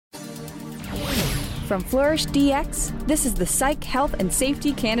From Flourish DX, this is the Psych Health and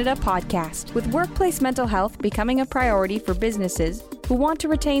Safety Canada podcast, with workplace mental health becoming a priority for businesses who want to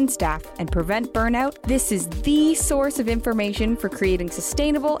retain staff and prevent burnout. This is the source of information for creating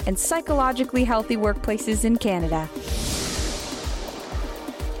sustainable and psychologically healthy workplaces in Canada.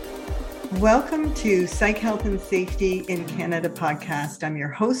 Welcome to Psych Health and Safety in Canada podcast. I'm your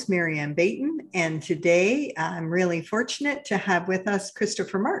host, Marianne Baton, and today I'm really fortunate to have with us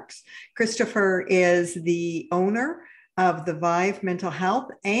Kristopher Marks. Kristopher is the owner of the Vive Mental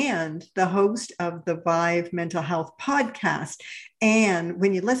Health and the host of the Vive Mental Health podcast. And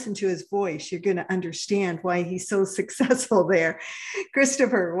when you listen to his voice, you're going to understand why he's so successful there.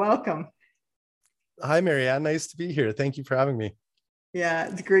 Kristopher, welcome. Hi, Marianne. Nice to be here. Thank you for having me. Yeah,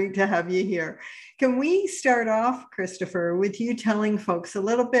 it's great to have you here. Can we start off, Kristopher, with you telling folks a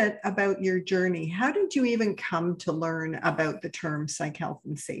little bit about your journey? How did you even come to learn about the term psych health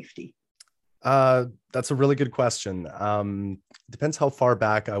and safety? That's a really good question. Depends how far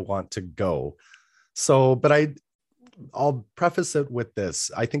back I want to go. But I'll preface it with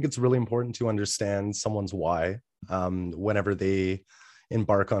this. I think it's really important to understand someone's why whenever they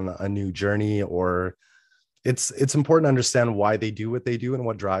embark on a new journey, or it's important to understand why they do what they do and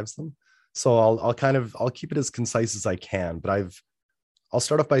what drives them. So I'll keep it as concise as I can, but I'll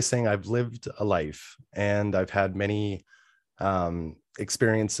start off by saying I've lived a life and I've had many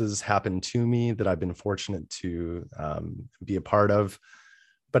experiences happen to me that I've been fortunate to be a part of.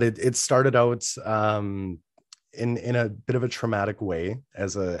 But it started out in a bit of a traumatic way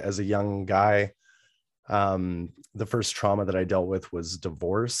as a young guy. The first trauma that I dealt with was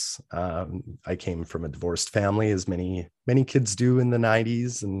divorce. I came from a divorced family, as many kids do in the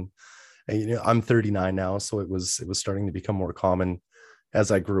 90s, and I'm 39 now, so it was starting to become more common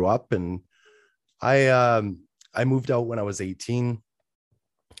as I grew up. And I moved out when I was 18,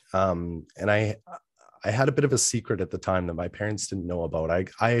 and I had a bit of a secret at the time that my parents didn't know about.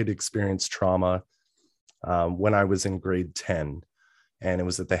 I had experienced trauma when I was in grade 10, and it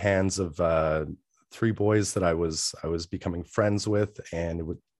was at the hands of three boys that I was becoming friends with, and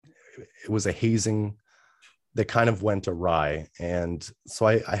it was a hazing that kind of went awry. And so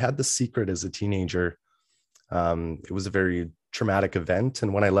I had the secret as a teenager. It was a very traumatic event,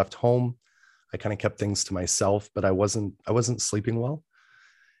 and when I left home, I kind of kept things to myself, but I wasn't sleeping well.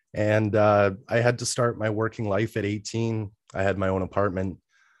 And I had to start my working life at 18. I had my own apartment.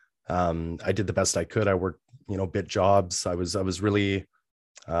 I did the best I could. I worked, bit jobs. I was really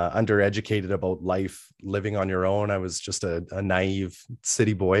undereducated about life, living on your own. I was just a naive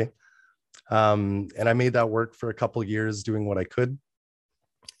city boy. And I made that work for a couple of years doing what I could.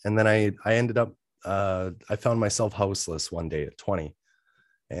 And then I ended up, I found myself houseless one day at 20,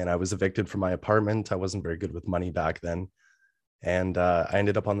 and I was evicted from my apartment. I wasn't very good with money back then. And I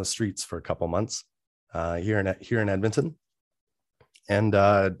ended up on the streets for a couple months here in Edmonton. And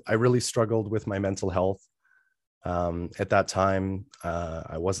I really struggled with my mental health. At that time,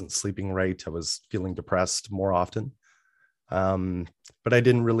 I wasn't sleeping right. I was feeling depressed more often. But I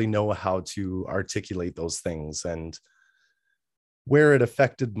didn't really know how to articulate those things. And where it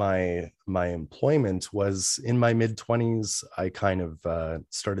affected my employment was in my mid-20s. I kind of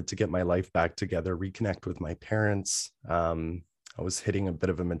started to get my life back together, reconnect with my parents. I was hitting a bit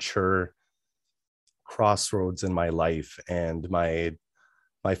of a mature crossroads in my life, and my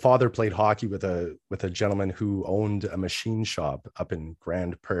father played hockey with a gentleman who owned a machine shop up in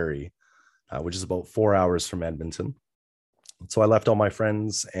Grand Prairie, which is about 4 hours from Edmonton. So I left all my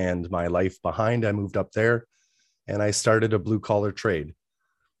friends and my life behind. I moved up there and I started a blue collar trade.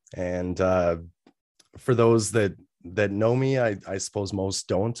 And for those that know me, I suppose most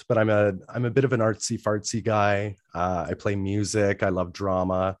don't, but I'm a bit of an artsy fartsy guy. I play music. I love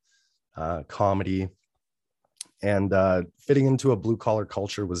drama, comedy. And fitting into a blue collar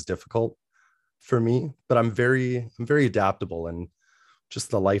culture was difficult for me, but I'm very adaptable. And just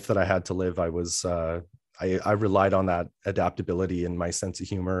the life that I had to live, I relied on that adaptability and my sense of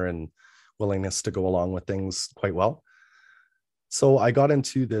humor and willingness to go along with things quite well. So I got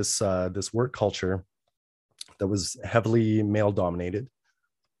into this work culture that was heavily male dominated,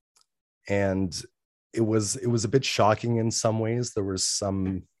 and it was a bit shocking in some ways. There were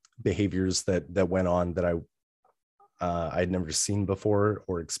some behaviors that went on that I'd never seen before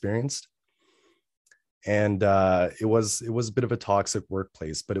or experienced. And it was a bit of a toxic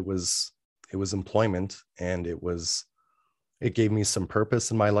workplace, but it was employment, and it gave me some purpose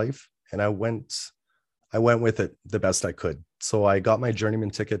in my life. And I went with it the best I could. So I got my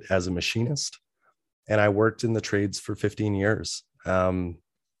journeyman ticket as a machinist, and I worked in the trades for 15 years. The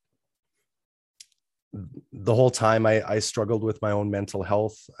whole time I struggled with my own mental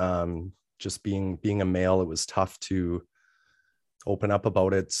health, just being a male, it was tough to open up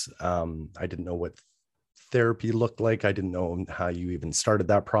about it. I didn't know what therapy looked like. I didn't know how you even started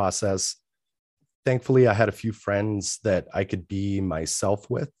that process. Thankfully, I had a few friends that I could be myself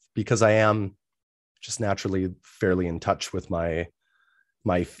with, because I am just naturally fairly in touch with my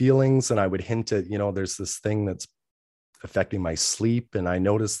feelings. And I would hint at, there's this thing that's affecting my sleep. And I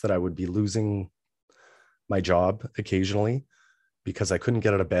noticed that I would be losing my job occasionally because I couldn't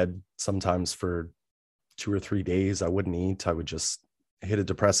get out of bed sometimes for 2 or 3 days. I wouldn't eat. I would just hit a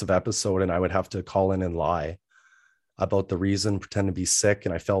depressive episode, and I would have to call in and lie about the reason, pretend to be sick.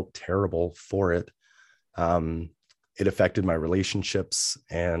 And I felt terrible for it. It affected my relationships,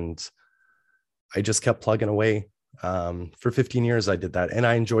 and I just kept plugging away. For 15 years, I did that, and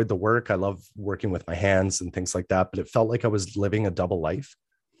I enjoyed the work. I love working with my hands and things like that, but it felt like I was living a double life.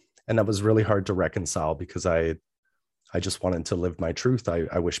 And that was really hard to reconcile, because I just wanted to live my truth.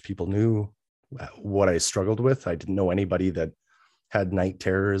 I wish people knew what I struggled with. I didn't know anybody that had night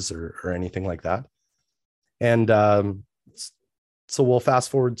terrors or anything like that. And so we'll fast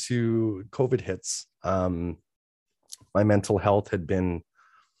forward to COVID hits. My mental health had been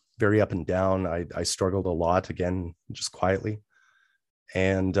very up and down. I struggled a lot, again, just quietly.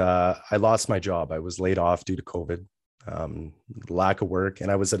 And I lost my job. I was laid off due to COVID, lack of work.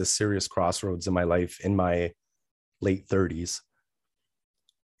 And I was at a serious crossroads in my life in my late 30s.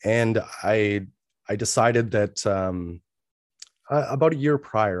 And I decided that about a year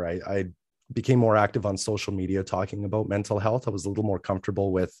prior, I became more active on social media talking about mental health. I was a little more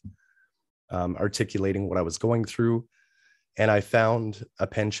comfortable with articulating what I was going through. And I found a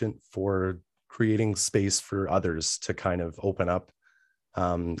penchant for creating space for others to kind of open up.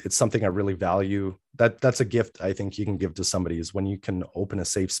 It's something I really value. That's a gift I think you can give to somebody, is when you can open a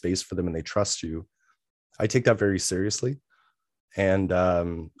safe space for them and they trust you. I take that very seriously. And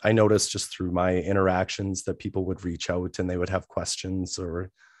I noticed just through my interactions that people would reach out and they would have questions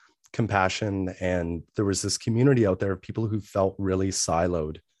or compassion. And there was this community out there of people who felt really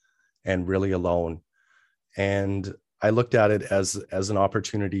siloed and really alone. And I looked at it as an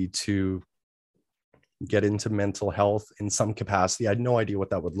opportunity to get into mental health in some capacity. I had no idea what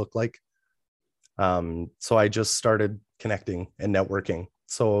that would look like. So I just started connecting and networking.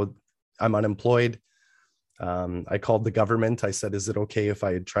 So I'm unemployed. I called the government. I said, is it okay if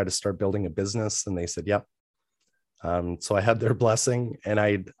I try to start building a business? And they said, yep. So I had their blessing, and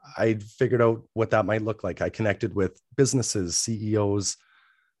I figured out what that might look like. I connected with businesses, CEOs,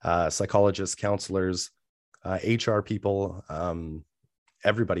 psychologists, counselors, HR people.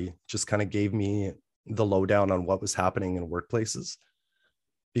 Everybody just kind of gave me the lowdown on what was happening in workplaces,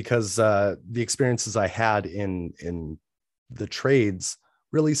 because the experiences I had in the trades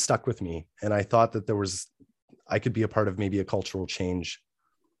really stuck with me. And I thought that I could be a part of maybe a cultural change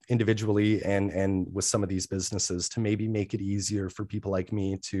individually and with some of these businesses to maybe make it easier for people like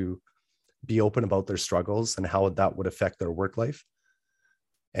me to be open about their struggles and how that would affect their work life.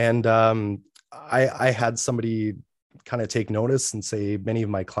 And I had somebody kind of take notice and say, many of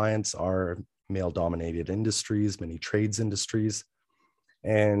my clients are male dominated industries, many trades industries.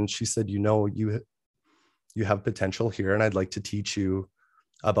 And she said, you have potential here, and I'd like to teach you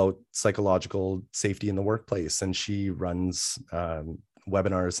about psychological safety in the workplace. And she runs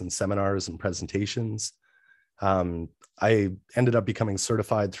webinars and seminars and presentations. I ended up becoming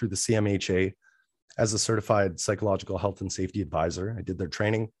certified through the CMHA as a certified psychological health and safety advisor. I did their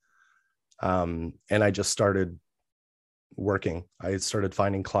training. And I just started working. I started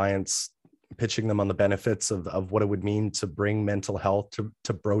finding clients, pitching them on the benefits of what it would mean to bring mental health,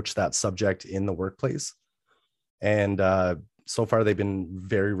 to broach that subject in the workplace. And so far they've been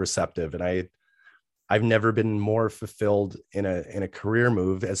very receptive. And I've never been more fulfilled in a career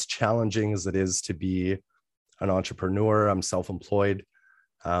move, as challenging as it is to be an entrepreneur. I'm self-employed.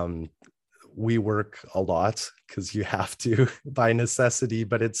 We work a lot because you have to by necessity,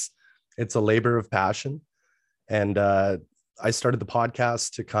 but it's a labor of passion. And I started the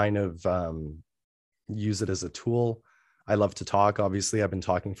podcast to kind of use it as a tool. I love to talk. Obviously, I've been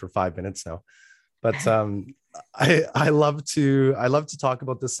talking for 5 minutes now, but I love to talk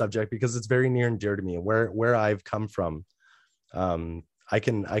about this subject because it's very near and dear to me. Where I've come from, I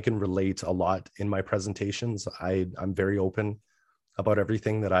can relate a lot in my presentations. I'm very open about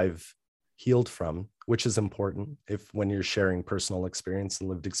everything that I've healed from, which is important. When you're sharing personal experience and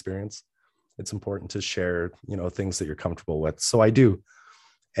lived experience, it's important to share, things that you're comfortable with. So I do.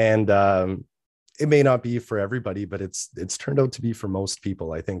 And it may not be for everybody, but it's turned out to be for most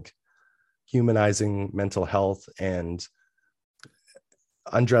people. I think humanizing mental health and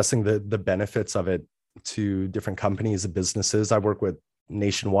undressing the benefits of it to different companies and businesses. I work with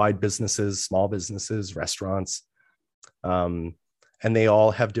nationwide businesses, small businesses, restaurants. And they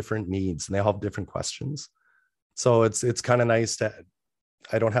all have different needs and they all have different questions. So it's kind of nice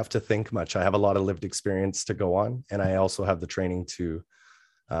I don't have to think much. I have a lot of lived experience to go on. And I also have the training to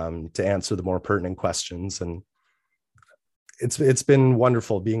answer the more pertinent questions. And it's been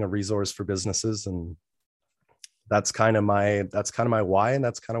wonderful being a resource for businesses. And that's kind of my why. And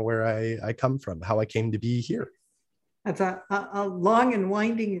that's kind of where I come from, how I came to be here. That's a long and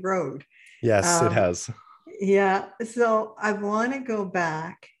winding road. Yes, it has. Yeah. So I want to go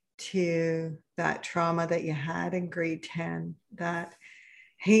back to that trauma that you had in grade 10, that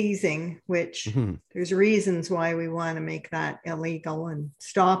hazing, which there's reasons why we want to make that illegal and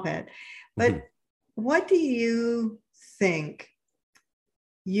stop it. But what do you think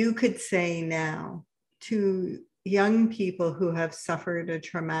you could say now to young people who have suffered a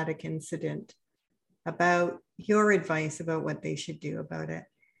traumatic incident about your advice about what they should do about it?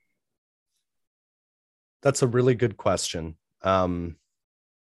 That's a really good question. I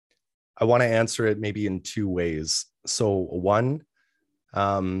want to answer it maybe in two ways. So one,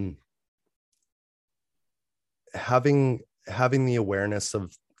 having the awareness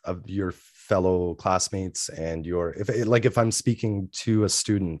of your fellow classmates and if I'm speaking to a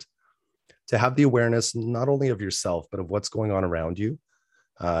student, to have the awareness not only of yourself, but of what's going on around you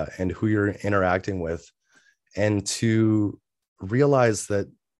and who you're interacting with, and to realize that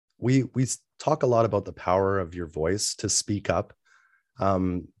we talk a lot about the power of your voice to speak up,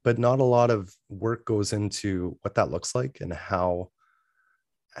 but not a lot of work goes into what that looks like and how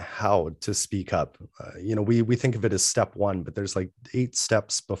to speak up. We think of it as step one, but there's like 8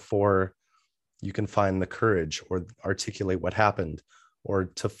 steps before you can find the courage or articulate what happened or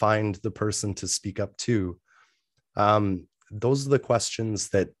to find the person to speak up to. Those are the questions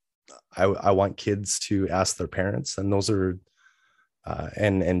that I want kids to ask their parents, and those are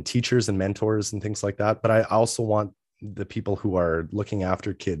and teachers and mentors and things like that. But I also want the people who are looking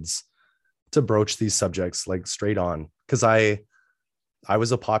after kids to broach these subjects like straight on, because I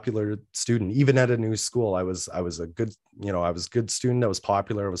was a popular student. Even at a new school, I was a good student. I was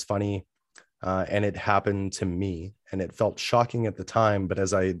popular. I was funny, and it happened to me, and it felt shocking at the time. But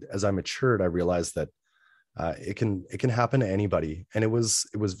as I matured, I realized that it can happen to anybody, and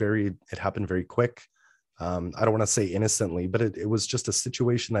it happened very quick. I don't want to say innocently, but it was just a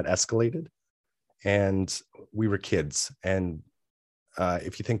situation that escalated, and we were kids. And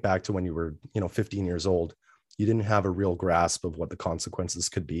if you think back to when you were 15 years old, you didn't have a real grasp of what the consequences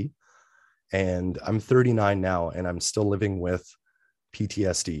could be. And I'm 39 now, and I'm still living with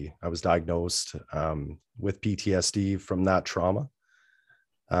PTSD. I was diagnosed with PTSD from that trauma.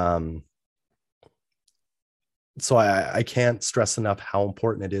 So I can't stress enough how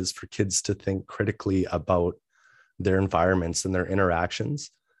important it is for kids to think critically about their environments and their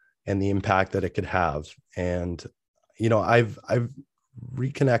interactions and the impact that it could have. And, I've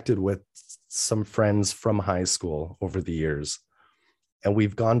reconnected with some friends from high school over the years, and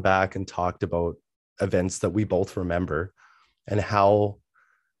we've gone back and talked about events that we both remember and how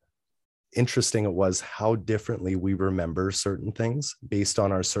interesting it was how differently we remember certain things based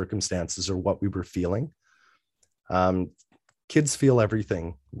on our circumstances or what we were feeling. Kids feel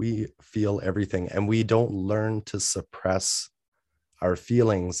everything. We feel everything, and we don't learn to suppress our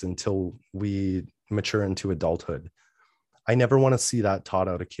feelings until we mature into adulthood. I never want to see that taught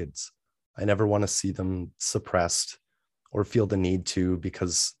out of kids. I never want to see them suppressed or feel the need to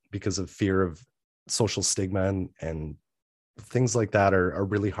because of fear of social stigma and things like that are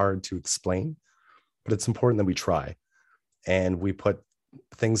really hard to explain. But it's important that we try, and we put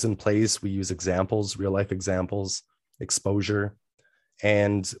things in place. We use examples, real life examples, exposure,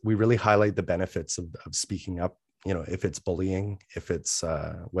 and we really highlight the benefits of speaking up. If it's bullying, if it's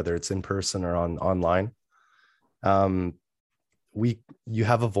whether it's in person or online, you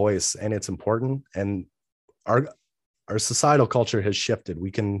have a voice, and it's important. And our societal culture has shifted.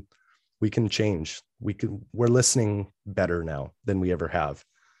 We can change. We're listening better now than we ever have.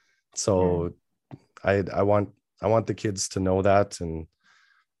 So I want the kids to know that, and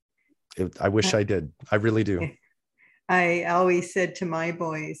I wish I did. I really do. I always said to my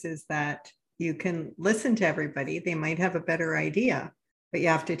boys is that you can listen to everybody. They might have a better idea, but you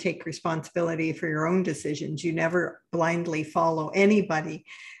have to take responsibility for your own decisions. You never blindly follow anybody.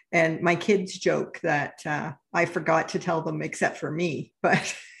 And my kids joke that I forgot to tell them except for me,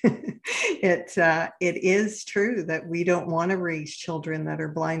 but it is true that we don't want to raise children that are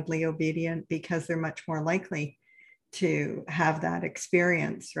blindly obedient, because they're much more likely to have that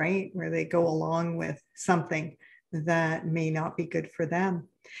experience, right? Where they go along with something that may not be good for them.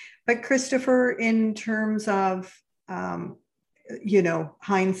 But Kristopher, in terms of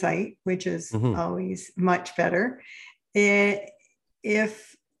hindsight, which is Mm-hmm. always much better.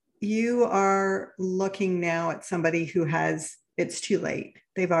 If you are looking now at somebody who it's too late,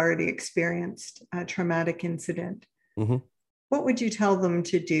 they've already experienced a traumatic incident, Mm-hmm. what would you tell them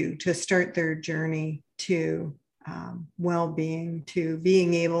to do to start their journey to well-being, to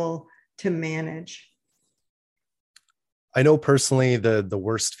being able to manage? I know personally the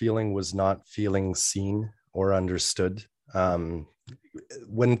worst feeling was not feeling seen or understood.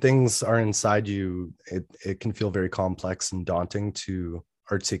 When things are inside you, it can feel very complex and daunting to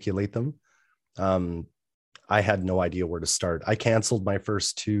articulate them. I had no idea where to start. I canceled my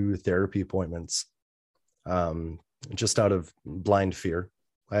first 2 therapy appointments just out of blind fear.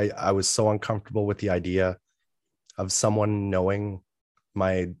 I was so uncomfortable with the idea of someone knowing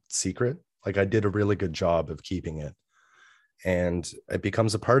my secret. Like, I did a really good job of keeping it, and it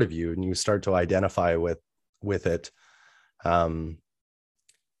becomes a part of you and you start to identify with it. I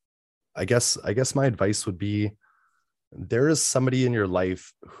guess my advice would be, there is somebody in your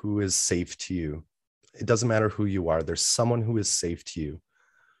life who is safe to you. It doesn't matter who you are. There's someone who is safe to you.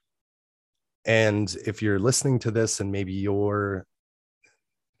 And if you're listening to this and maybe you're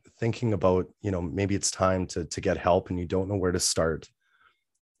thinking about, maybe it's time to get help and you don't know where to start,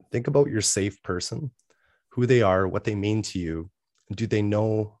 think about your safe person, who they are, what they mean to you. Do they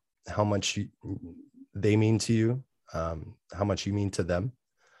know how much they mean to you, how much you mean to them?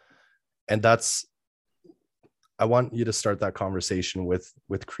 And I want you to start that conversation with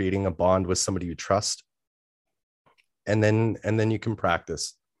creating a bond with somebody you trust. And then you can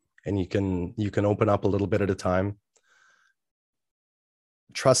practice, and you can open up a little bit at a time.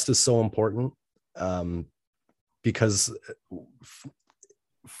 Trust is so important, because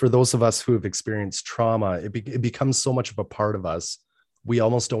for those of us who have experienced trauma, it becomes so much of a part of us. We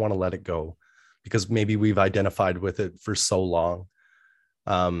almost don't want to let it go because maybe we've identified with it for so long.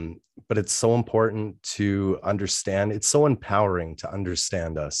 But it's so important to understand. It's so empowering to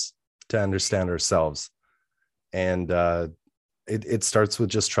understand us, to understand ourselves. And it starts with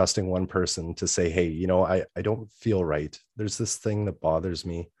just trusting one person to say, hey, I don't feel right. There's this thing that bothers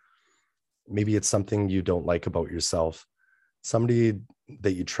me. Maybe it's something you don't like about yourself. Somebody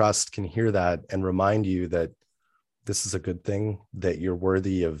that you trust can hear that and remind you that this is a good thing, that you're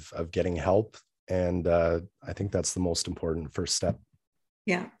worthy of getting help. And I think that's the most important first step.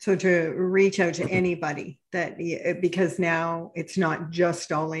 Yeah. So to reach out to anybody because now it's not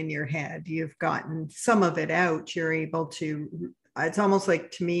just all in your head. You've gotten some of it out. You're able to, it's almost like,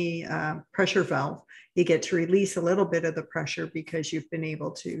 to me, pressure valve. You get to release a little bit of the pressure because you've been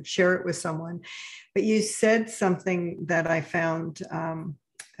able to share it with someone. But you said something that I found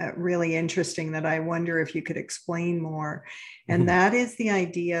really interesting that I wonder if you could explain more. And that is the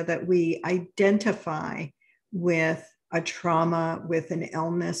idea that we identify with a trauma, with an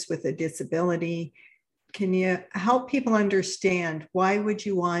illness, with a disability. Can you help people understand, why would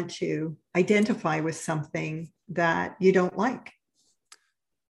you want to identify with something that you don't like?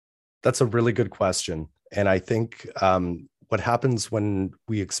 That's a really good question. And I think what happens when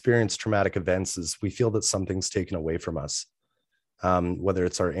we experience traumatic events is we feel that something's taken away from us, whether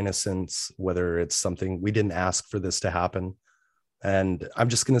it's our innocence, whether it's something we didn't ask for this to happen. And I'm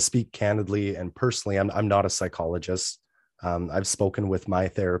just going to speak candidly and personally. I'm not a psychologist. I've spoken with my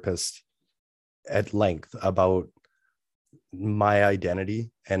therapist at length about my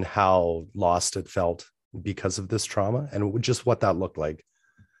identity and how lost it felt because of this trauma and just what that looked like.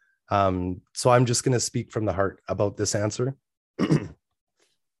 So I'm just going to speak from the heart about this answer.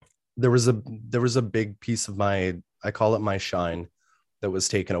 There was a big piece of I call it my shine, that was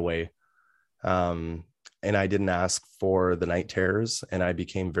taken away. And I didn't ask for the night terrors, and I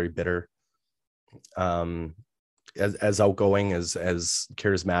became very bitter. As outgoing, as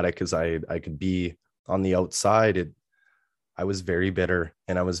charismatic as I could be on the outside, I was very bitter,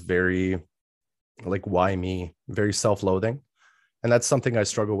 and I was very, like, why me? Very self-loathing. And that's something I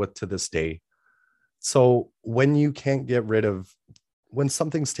struggle with to this day. So when you can't get rid of, when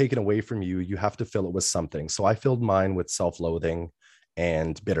something's taken away from you, you have to fill it with something. So I filled mine with self-loathing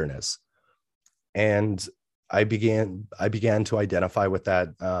and bitterness. And I began to identify with that,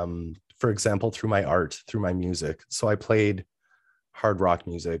 for example, through my art, through my music. So I played hard rock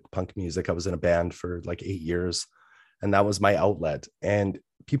music, punk music. I was in a band for like 8 years, and that was my outlet. And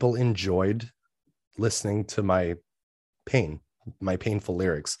people enjoyed listening to my pain, my painful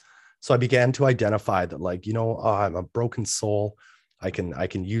lyrics. So I began to identify that, like, I'm a broken soul. I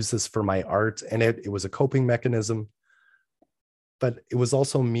can use this for my art. And it was a coping mechanism, but it was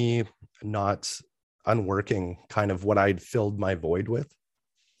also me not unworking kind of what I'd filled my void with.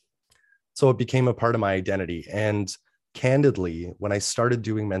 So it became a part of my identity. And candidly, when I started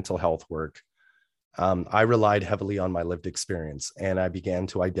doing mental health work, I relied heavily on my lived experience, and I began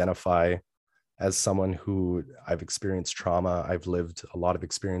to identify as someone who I've experienced trauma. I've lived a lot of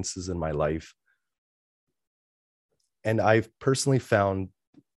experiences in my life. And I've personally found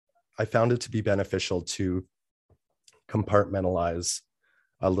it to be beneficial to compartmentalize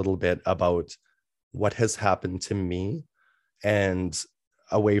a little bit about what has happened to me and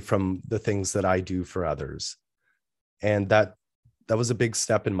away from the things that I do for others. And that was a big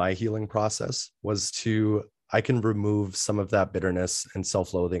step in my healing process, I can remove some of that bitterness and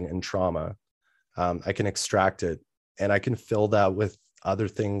self-loathing and trauma. I can extract it, and I can fill that with other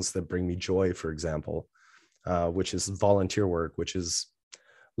things that bring me joy, for example, which is volunteer work, which is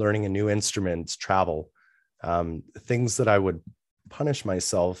learning a new instrument, travel, things that I would punish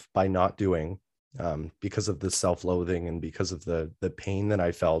myself by not doing because of the self-loathing and because of the pain that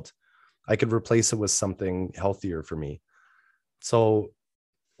I felt. I could replace it with something healthier for me. So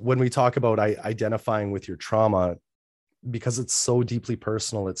when we talk about identifying with your trauma, because it's so deeply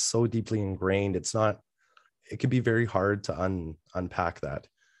personal, it's so deeply ingrained, it can be very hard to unpack that.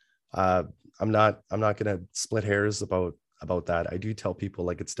 I'm not going to split hairs about that. I do tell people,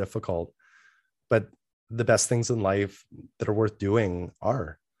 like, it's difficult, but the best things in life that are worth doing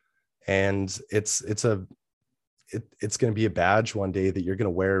are, and it's going to be a badge one day that you're going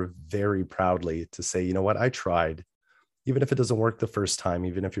to wear very proudly to say, you know what, I tried. Even if it doesn't work the first time,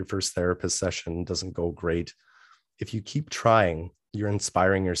 even if your first therapist session doesn't go great, if you keep trying, you're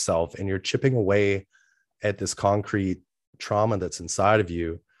inspiring yourself and you're chipping away at this concrete trauma that's inside of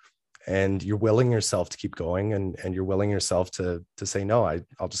you. And you're willing yourself to keep going, and you're willing yourself to say, no,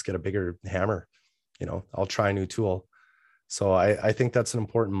 I'll just get a bigger hammer. I'll try a new tool. So I think that's an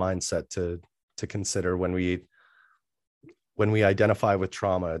important mindset to consider when we identify with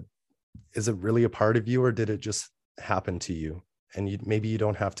trauma. Is it really a part of you, or did it just happen to you? And maybe you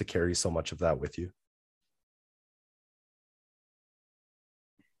don't have to carry so much of that with you.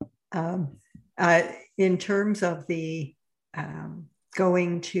 In terms of the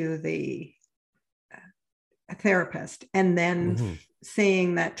going to the therapist and then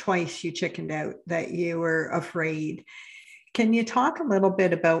saying that twice you chickened out, that you were afraid, can you talk a little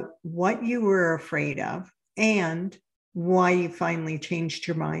bit about what you were afraid of and why you finally changed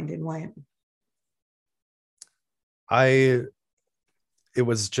your mind and when? It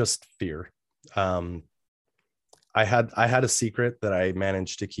was just fear. I had a secret that I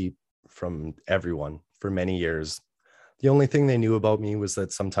managed to keep from everyone for many years. The only thing they knew about me was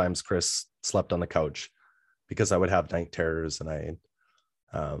that sometimes Chris slept on the couch, because I would have night terrors, and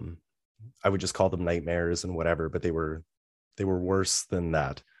I would just call them nightmares and whatever, but they were worse than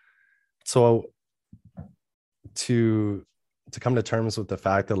that. So to come to terms with the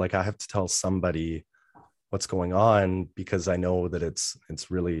fact that, like, I have to tell somebody what's going on because I know that it's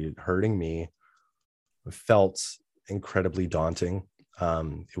really hurting me, felt incredibly daunting.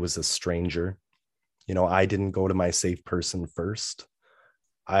 It was a stranger. I didn't go to my safe person first.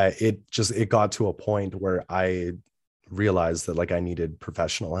 It got to a point where I realized that, like, I needed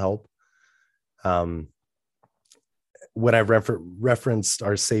professional help. When I referenced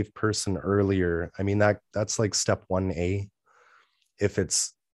our safe person earlier, I mean, that's like step 1A.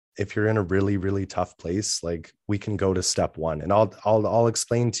 If you're in a really, really tough place, like, we can go to step 1, and I'll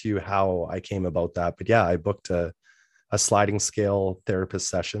explain to you how I came about that. But yeah, I booked a sliding scale therapist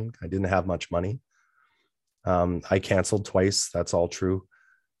session. I didn't have much money. I canceled twice. That's all true.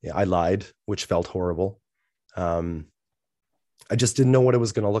 Yeah, I lied, which felt horrible. I just didn't know what it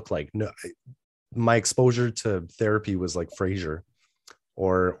was going to look like. No, my exposure to therapy was like Frasier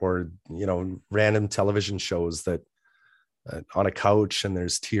or random television shows that on a couch and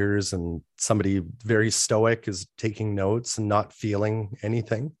there's tears and somebody very stoic is taking notes and not feeling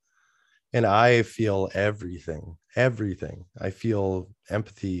anything. And I feel everything. I feel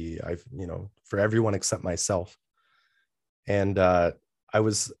empathy. For everyone except myself. And I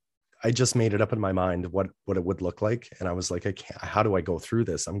just made it up in my mind what it would look like. And I was like, how do I go through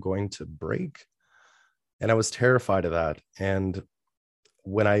this? I'm going to break. And I was terrified of that. And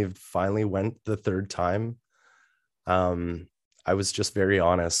when I finally went the third time, I was just very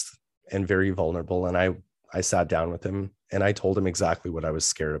honest and very vulnerable. And I sat down with him and I told him exactly what I was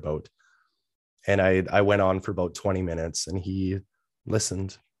scared about. And I went on for about 20 minutes and he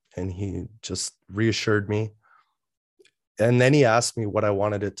listened and he just reassured me. And then he asked me what I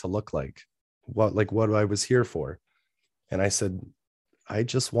wanted it to look like, what I was here for. And I said, I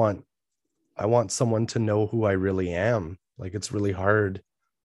want someone to know who I really am. Like, it's really hard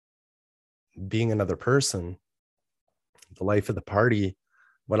being another person, the life of the party.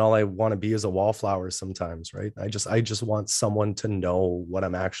 when all I want to be is a wallflower sometimes, right? I just want someone to know what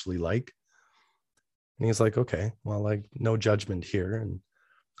I'm actually like. And he's like, okay, well, like, no judgment here. And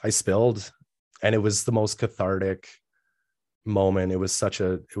I spilled, and it was the most cathartic moment. It was such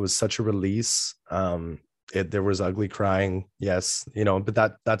a release. There was ugly crying, yes,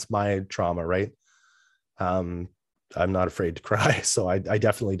 but that's my trauma, right? I'm not afraid to cry, so I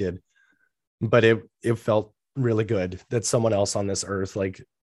definitely did. But it felt really good that someone else on this earth, like,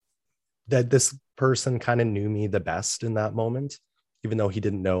 that this person kind of knew me the best in that moment, even though he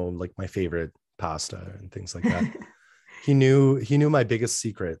didn't know like my favorite pasta and things like that. He knew my biggest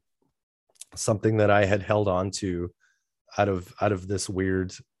secret, something that I had held on to out of this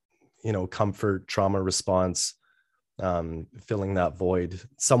weird, comfort trauma response, filling that void.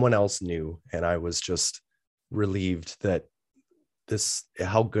 Someone else knew, and I was just relieved that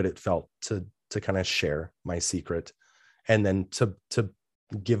how good it felt to kind of share my secret, and then to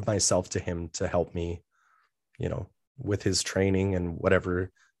give myself to him to help me, with his training and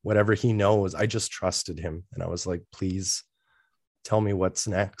whatever he knows. I just trusted him, and I was like, please tell me what's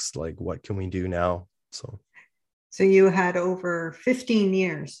next. Like, what can we do now? So you had over 15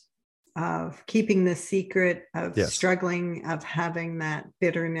 years of keeping the secret, of yes. struggling, of having that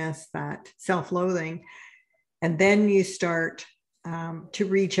bitterness, that self-loathing. And then you start to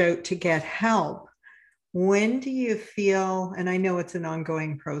reach out to get help. When do you feel, and I know it's an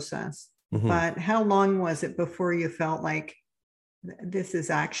ongoing process, but how long was it before you felt like this is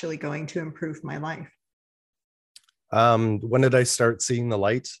actually going to improve my life? When did I start seeing the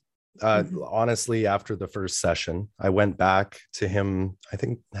light? Honestly, after the first session, I went back to him, I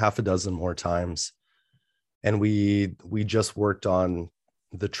think half a dozen more times. And we just worked on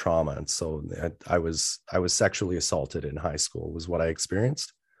the trauma. And so I was sexually assaulted in high school, was what I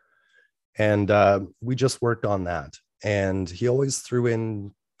experienced. And we just worked on that. And he always threw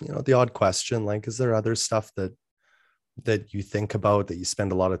in, the odd question, like, is there other stuff that you think about, that you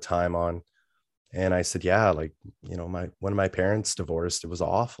spend a lot of time on? And I said, yeah, like, one of my parents divorced. It was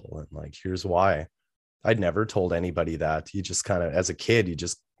awful. And like, here's why. I'd never told anybody that. You just kind of, as a kid,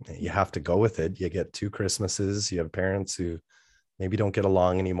 you have to go with it. You get 2 Christmases, you have parents who maybe don't get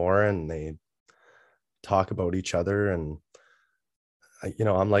along anymore, and they talk about each other. And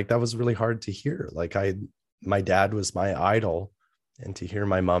I'm like, that was really hard to hear. Like, my dad was my idol, and to hear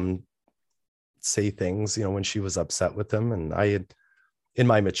my mom say things, when she was upset with him, and I had, in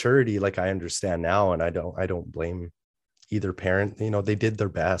my maturity, like, I understand now, and I don't blame either parent. They did their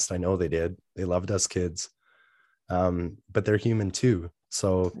best. I know they did. They loved us kids. But they're human too.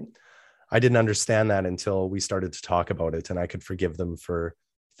 So I didn't understand that until we started to talk about it, and I could forgive them for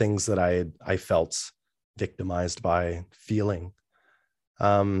things that I felt victimized by feeling.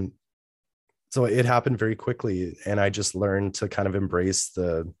 So it happened very quickly, and I just learned to kind of embrace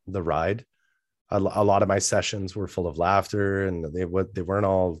the ride. A lot of my sessions were full of laughter, and they weren't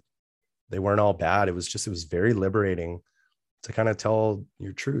all bad. It was very liberating to kind of tell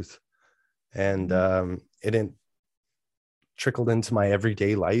your truth. And it trickled into my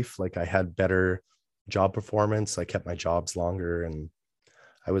everyday life. Like, I had better job performance. I kept my jobs longer, and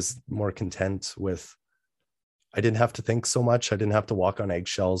I was more content with, I didn't have to think so much. I didn't have to walk on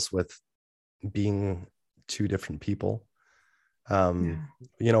eggshells with being 2 different people.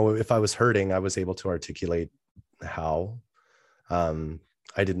 If I was hurting, I was able to articulate how.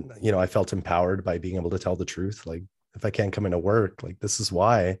 I didn't, I felt empowered by being able to tell the truth. Like, if I can't come into work, like, this is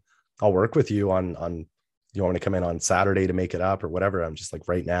why. I'll work with you on you want me to come in on Saturday to make it up or whatever. I'm just like,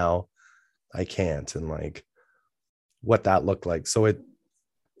 right now I can't. And like, what that looked like. So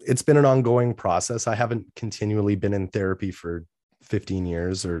it's been an ongoing process. I haven't continually been in therapy for 15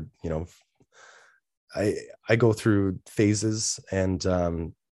 years, or, I go through phases, and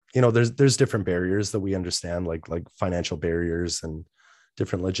there's different barriers that we understand, like financial barriers and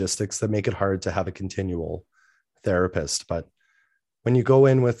different logistics that make it hard to have a continual therapist. But when you go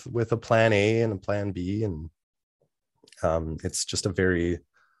in with a plan A and a plan B, and it's just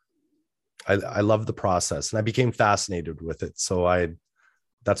I love the process, and I became fascinated with it. So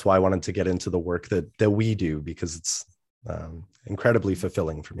that's why I wanted to get into the work that we do, because it's incredibly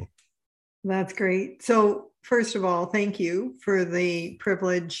fulfilling for me. That's great. So first of all, thank you for the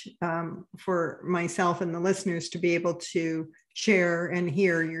privilege for myself and the listeners to be able to share and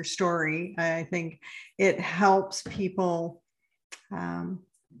hear your story. I think it helps people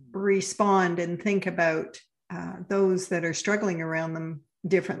respond and think about those that are struggling around them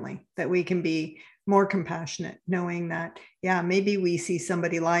differently, that we can be more compassionate, knowing that, yeah, maybe we see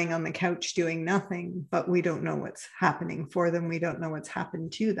somebody lying on the couch doing nothing, but we don't know what's happening for them. We don't know what's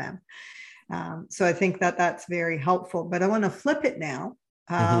happened to them. So I think that that's very helpful. But I want to flip it now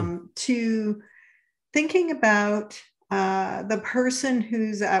to thinking about the person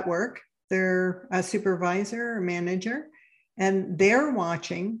who's at work, they're a supervisor or manager, and they're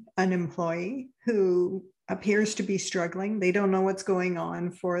watching an employee who appears to be struggling. They don't know what's going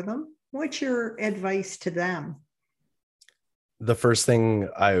on for them. What's your advice to them? The first thing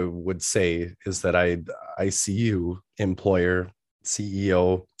I would say is that I see you, employer,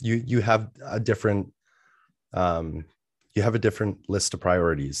 CEO, you have a different list of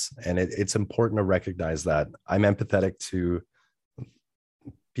priorities, and it's important to recognize that. I'm empathetic to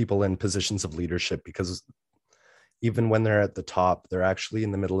people in positions of leadership because even when they're at the top, they're actually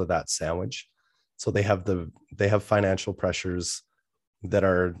in the middle of that sandwich. So they have financial pressures that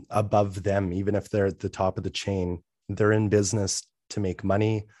are above them. Even if they're at the top of the chain, they're in business to make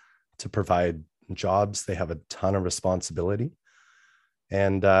money, to provide jobs. They have a ton of responsibility.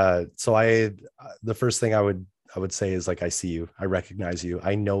 And the first thing I would say is, like, I see you, I recognize you.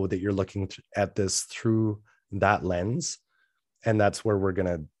 I know that you're looking at this through that lens, and that's where we're going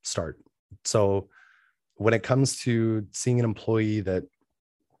to start. So when it comes to seeing an employee that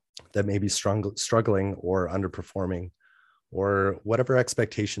may be struggling or underperforming, or whatever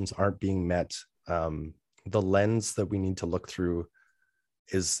expectations aren't being met, the lens that we need to look through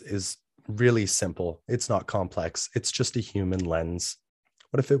is really simple. It's not complex. It's just a human lens.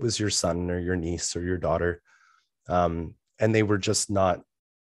 What if it was your son or your niece or your daughter, and they were just not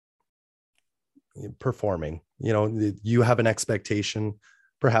performing? You have an expectation.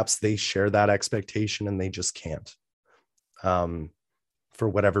 Perhaps they share that expectation and they just can't, for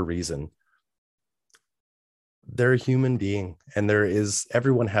whatever reason. They're a human being, and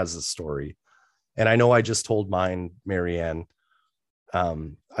everyone has a story. And I know I just told mine, Marianne.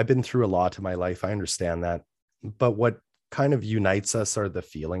 I've been through a lot in my life. I understand that. But what kind of unites us are the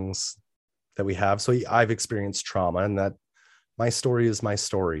feelings that we have. So I've experienced trauma, and that my story is my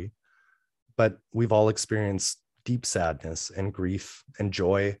story. But we've all experienced deep sadness and grief and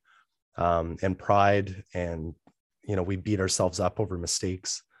joy, and pride. And, we beat ourselves up over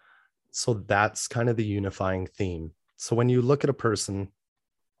mistakes. So that's kind of the unifying theme. So when you look at a person,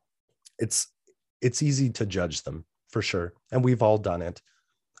 it's easy to judge them, for sure. And we've all done it.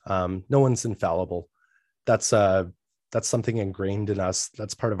 No one's infallible. That's something ingrained in us.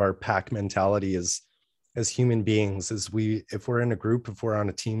 That's part of our pack mentality as human beings, if we're in a group, if we're on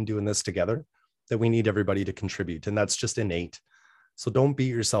a team doing this together, that we need everybody to contribute. And that's just innate. So don't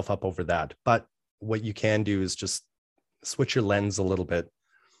beat yourself up over that. But what you can do is just switch your lens a little bit.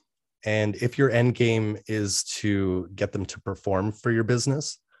 And if your end game is to get them to perform for your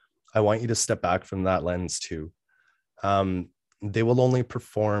business, I want you to step back from that lens too. They will only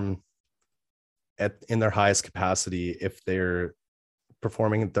perform in their highest capacity if they're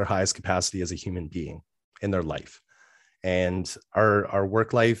performing at their highest capacity as a human being in their life. And our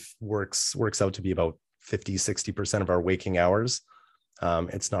work life works out to be about 50-60% of our waking hours.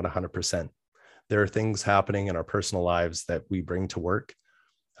 It's not 100%. There are things happening in our personal lives that we bring to work.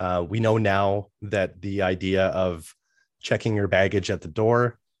 We know now that the idea of checking your baggage at the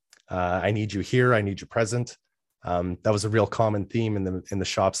door, I need you here, I need you present, that was a real common theme in the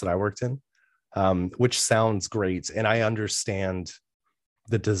shops that I worked in, which sounds great. And I understand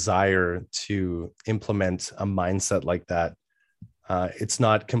the desire to implement a mindset like that. It's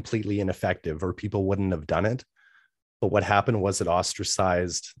not completely ineffective, or people wouldn't have done it. But what happened was it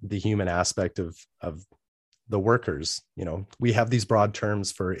ostracized the human aspect of the workers. We have these broad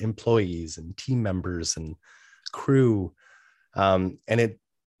terms for employees and team members and crew. And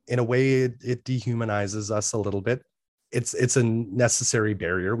in a way, it dehumanizes us a little bit. It's a necessary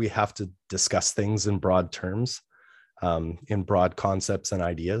barrier. We have to discuss things in broad terms, in broad concepts and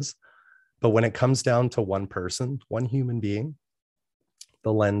ideas. But when it comes down to one person, one human being,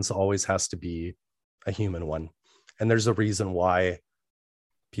 the lens always has to be a human one. And there's a reason why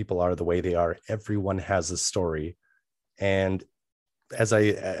people are the way they are. Everyone has a story. And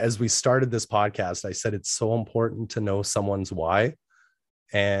as we started this podcast, I said it's so important to know someone's why.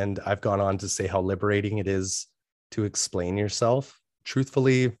 And I've gone on to say how liberating it is to explain yourself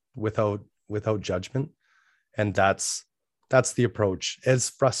truthfully without judgment. And that's the approach.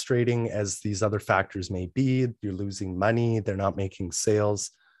 As frustrating as these other factors may be, you're losing money, they're not making sales,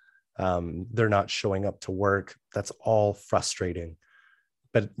 they're not showing up to work. That's all frustrating.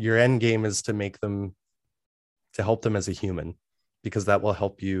 But your end game is to help them as a human, because that will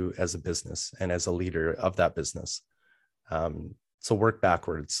help you as a business and as a leader of that business. So work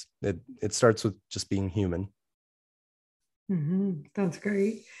backwards. It starts with just being human. Mm-hmm. That's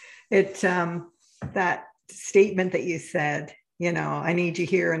great. That statement that you said, I need you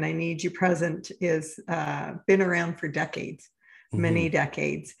here and I need you present, is been around for decades. many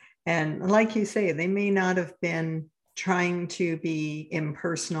decades. And like you say, they may not have been trying to be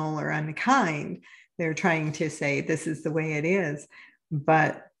impersonal or unkind. They're trying to say, this is the way it is.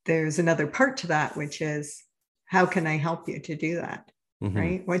 But there's another part to that, which is, how can I help you to do that?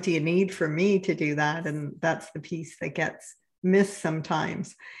 Right? What do you need from me to do that? And that's the piece that gets missed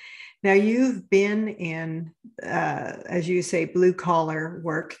sometimes. Now, you've been in, as you say, blue collar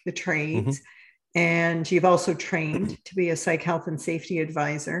work, the trades, and you've also trained to be a psych health and safety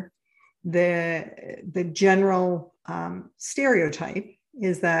advisor. The general stereotype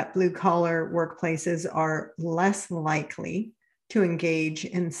is that blue collar workplaces are less likely to engage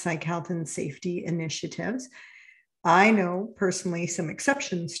in psych health and safety initiatives. I know personally some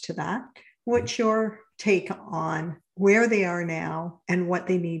exceptions to that. What's your take on where they are now and what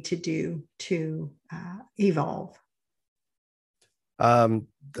they need to do to evolve?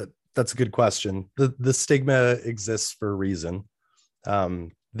 That's a good question. The stigma exists for a reason.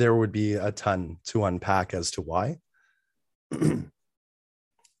 There would be a ton to unpack as to why.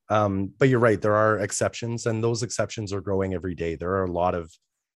 But you're right, there are exceptions, and those exceptions are growing every day. There are a lot of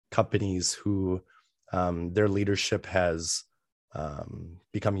companies who their leadership has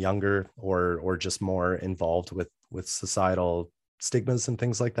become younger or just more involved with societal stigmas and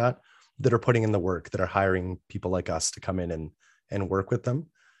things like that are putting in the work, that are hiring people like us to come in and work with them.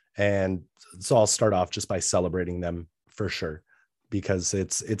 And so I'll start off just by celebrating them for sure, because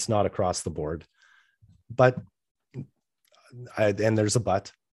it's not across the board. But and there's a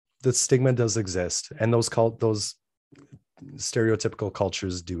but, the stigma does exist, and those stereotypical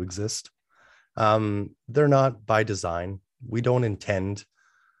cultures do exist. They're not by design. We don't intend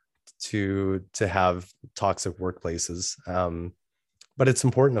to have toxic workplaces, but it's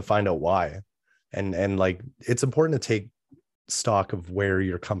important to find out why, and like, it's important to take stock of where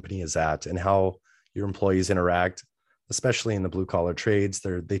your company is at and how your employees interact, especially in the blue collar trades.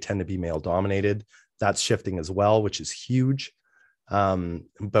 They tend to be male dominated. That's shifting as well, which is huge.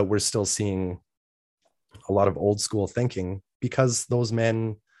 But we're still seeing a lot of old school thinking, because those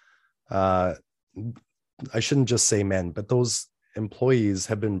men, I shouldn't just say men, but those employees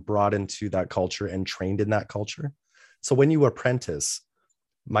have been brought into that culture and trained in that culture. So when you apprentice,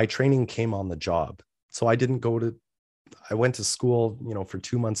 my training came on the job. So I went to school, for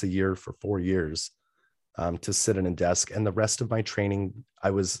 2 months a year for 4 years, to sit at a desk. And the rest of my training,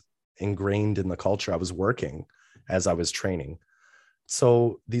 I was ingrained in the culture. I was working as I was training.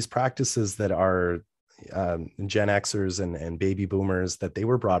 So these practices that are Gen Xers and baby boomers, that they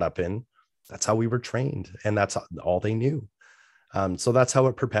were brought up in, that's how we were trained, and that's all they knew. So that's how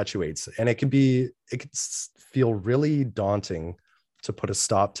it perpetuates. And it can feel really daunting to put a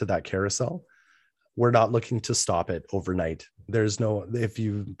stop to that carousel. We're not looking to stop it overnight. If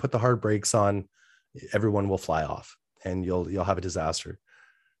you put the hard brakes on, everyone will fly off and you'll have a disaster.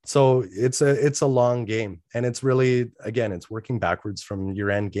 So it's a long game, and it's really, again, it's working backwards from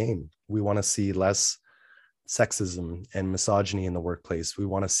your end game. We want to see less sexism and misogyny in the workplace. We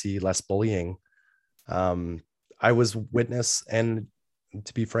want to see less bullying. I was witness, and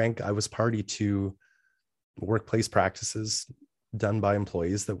to be frank, I was party to workplace practices done by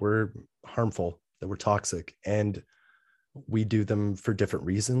employees that were harmful, that were toxic, and we do them for different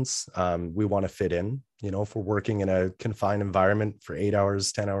reasons. We want to fit in, if we're working in a confined environment for 8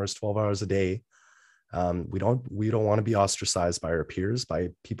 hours, 10 hours, 12 hours a day. We don't want to be ostracized by our peers, by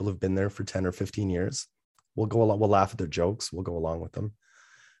people who've been there for 10 or 15 years. We'll laugh at their jokes. We'll go along with them.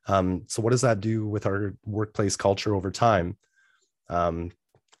 So what does that do with our workplace culture over time?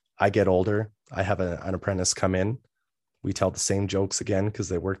 I get older. I have an apprentice come in. We tell the same jokes again because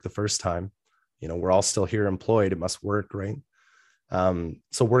they worked the first time. We're all still here employed. It must work, right?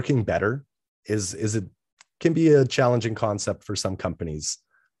 So working better can be a challenging concept for some companies,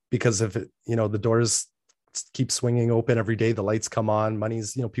 because if the doors keep swinging open every day, the lights come on,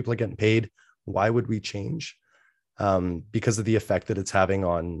 money's, people are getting paid. Why would we change? Because of the effect that it's having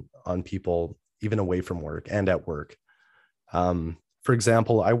on people, even away from work and at work. For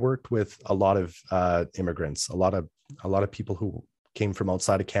example, I worked with a lot of immigrants, a lot of people who came from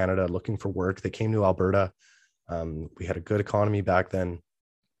outside of Canada looking for work. They came to Alberta. We had a good economy back then,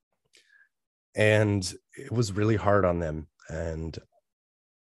 and it was really hard on them. And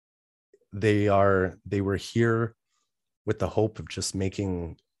they were here with the hope of just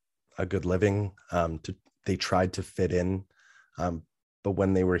making a good living. They tried to fit in, but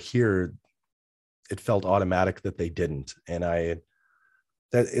when they were here, it felt automatic that they didn't. And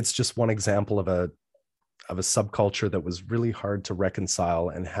it's just one example of a subculture that was really hard to reconcile,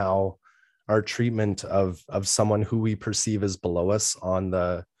 and how our treatment of someone who we perceive as below us on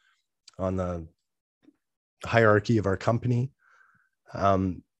the hierarchy of our company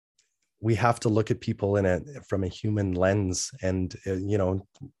We have to look at people from a human lens. And,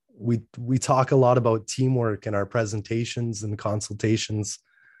 we talk a lot about teamwork in our presentations and consultations,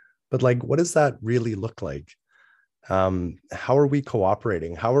 but like, what does that really look like? How are we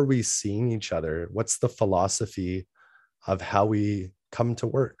cooperating? How are we seeing each other? What's the philosophy of how we come to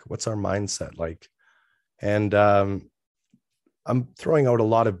work? What's our mindset like? And I'm throwing out a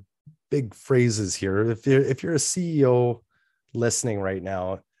lot of big phrases here. If you're a CEO listening right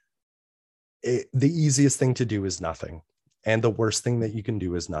now, the easiest thing to do is nothing. And the worst thing that you can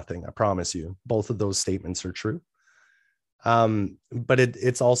do is nothing. I promise you, both of those statements are true. But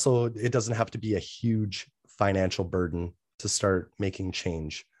it doesn't have to be a huge financial burden to start making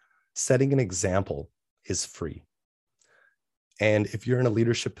change. Setting an example is free. And if you're in a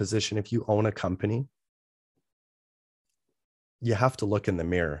leadership position, if you own a company, you have to look in the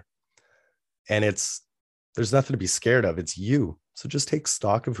mirror. And there's nothing to be scared of. It's you. So just take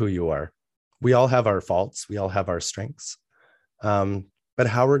stock of who you are. We all have our faults. We all have our strengths. But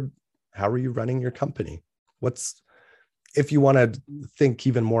how are you running your company? If you want to think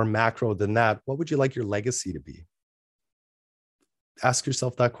even more macro than that, what would you like your legacy to be? Ask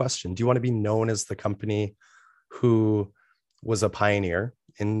yourself that question. Do you want to be known as the company who was a pioneer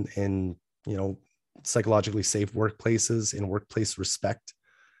in psychologically safe workplaces, in workplace respect?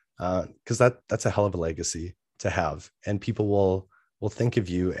 Because that's a hell of a legacy to have, and people will think of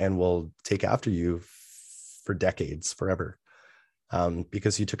you and will take after you for decades, forever,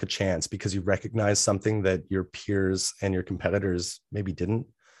 because you took a chance, because you recognized something that your peers and your competitors maybe didn't.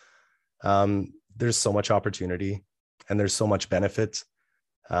 There's so much opportunity and there's so much benefit.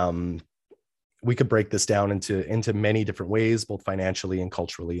 We could break this down into many different ways, both financially and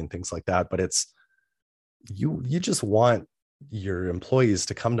culturally and things like that. But it's you just want your employees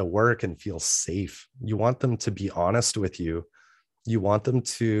to come to work and feel safe. You want them to be honest with you. You want them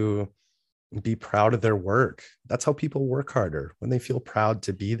to be proud of their work. That's how people work harder, when they feel proud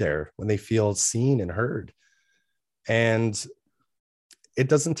to be there, when they feel seen and heard. And it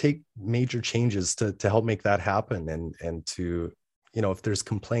doesn't take major changes to help make that happen. And to, if there's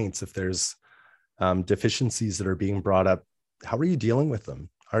complaints, if there's deficiencies that are being brought up, how are you dealing with them?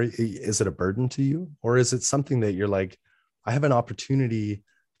 Is it a burden to you? Or is it something that you're like, I have an opportunity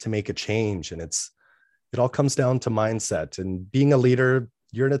to make a change? And it all comes down to mindset. And being a leader,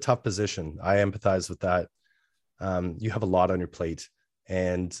 you're in a tough position. I empathize with that. You have a lot on your plate,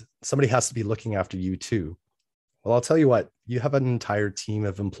 and somebody has to be looking after you too. Well, I'll tell you what, you have an entire team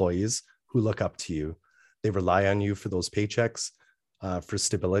of employees who look up to you. They rely on you for those paychecks, for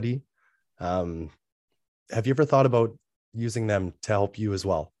stability. Have you ever thought about using them to help you as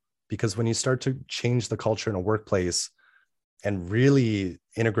well? Because when you start to change the culture in a workplace and really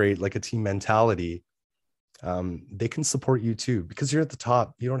integrate like a team mentality, they can support you too, because you're at the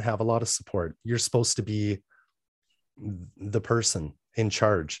top. You don't have a lot of support. You're supposed to be the person in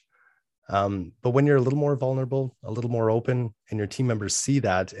charge. But when you're a little more vulnerable, a little more open, and your team members see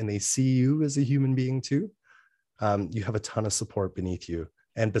that and they see you as a human being too, you have a ton of support beneath you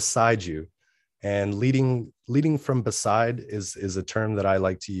and beside you. And leading from beside is a term that I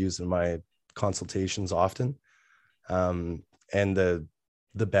like to use in my consultations often. And the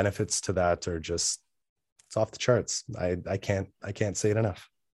benefits to that are just, it's off the charts. I can't say it enough.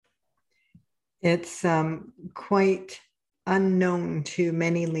 It's quite unknown to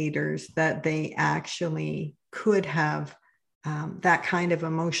many leaders that they actually could have that kind of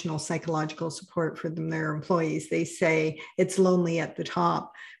emotional, psychological support for their employees. They say it's lonely at the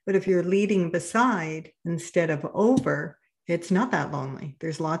top, but if you're leading beside instead of over, it's not that lonely.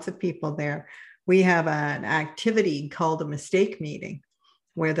 There's lots of people there. We have an activity called a mistake meeting,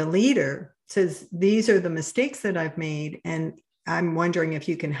 where the leader says, these are the mistakes that I've made, and I'm wondering if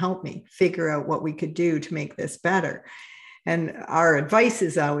you can help me figure out what we could do to make this better. And our advice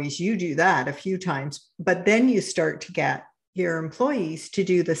is always, you do that a few times, but then you start to get your employees to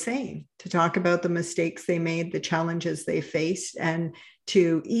do the same, to talk about the mistakes they made, the challenges they faced, and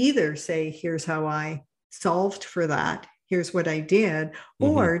to either say, here's how I solved for that, here's what I did,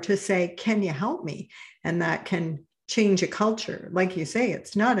 or to say, can you help me? And that can change a culture. Like you say,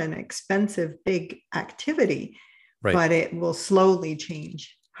 it's not an expensive, big activity, right, but it will slowly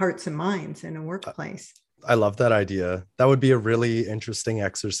change hearts and minds in a workplace. I love that idea. That would be a really interesting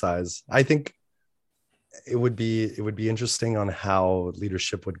exercise. I think it would be interesting on how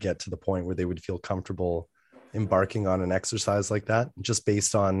leadership would get to the point where they would feel comfortable embarking on an exercise like that, just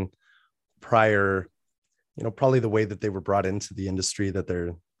based on prior, probably the way that they were brought into the industry that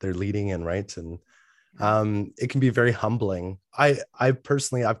they're leading in, right? And it can be very humbling. I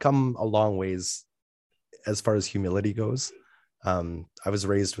personally, I've come a long ways as far as humility goes. I was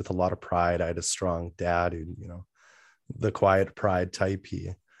raised with a lot of pride. I had a strong dad who, the quiet pride type.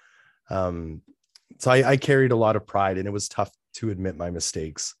 So I carried a lot of pride, and it was tough to admit my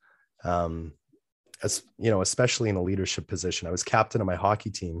mistakes. As especially in a leadership position. I was captain of my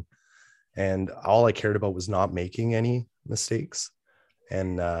hockey team, and all I cared about was not making any mistakes.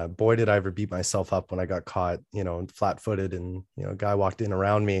 And boy, did I ever beat myself up when I got caught, flat-footed, and a guy walked in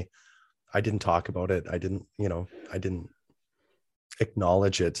around me. I didn't talk about it. I didn't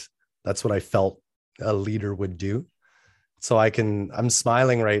acknowledge it. That's what I felt a leader would do. So I'm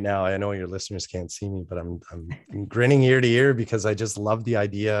smiling right now. I know your listeners can't see me, but I'm grinning ear to ear because I just love the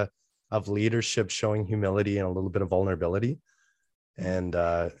idea of leadership showing humility and a little bit of vulnerability, and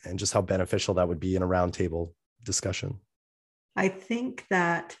just how beneficial that would be in a roundtable discussion. I think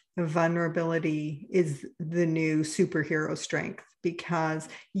that vulnerability is the new superhero strength, because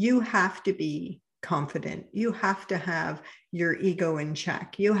you have to be confident. You have to have your ego in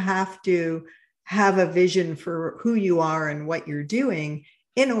check. You have to have a vision for who you are and what you're doing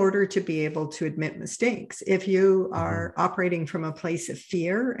in order to be able to admit mistakes. If you are operating from a place of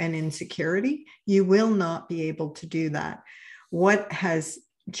fear and insecurity, you will not be able to do that. What has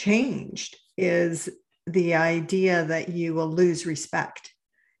changed is the idea that you will lose respect.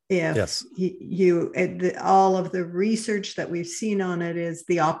 If yes. All of the research that we've seen on it is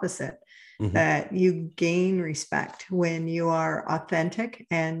the opposite, that you gain respect when you are authentic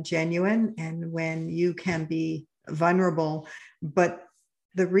and genuine, and when you can be vulnerable. But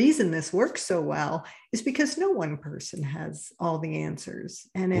the reason this works so well is because no one person has all the answers.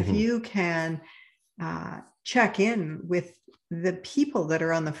 And if you can check in with the people that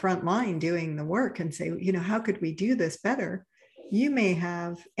are on the front line doing the work and say, how could we do this better? You may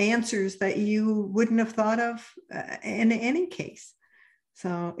have answers that you wouldn't have thought of in any case.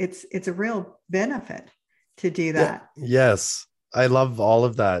 So it's a real benefit to do that. Yeah. Yes. I love all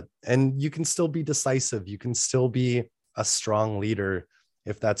of that. And you can still be decisive. You can still be a strong leader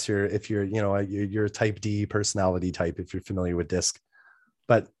if you're a type D personality type, if you're familiar with DISC,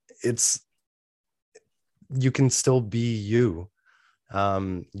 but you can still be you.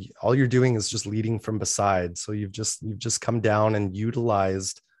 All you're doing is just leading from beside. So you've just come down and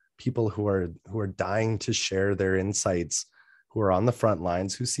utilized people who are dying to share their insights, who are on the front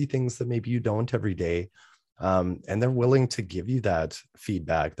lines, who see things that maybe you don't every day. And they're willing to give you that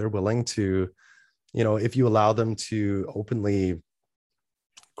feedback. They're willing to, if you allow them to openly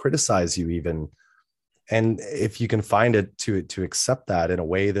criticize you even. And if you can find it to accept that in a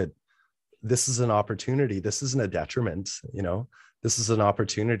way that this is an opportunity, this isn't a detriment, this is an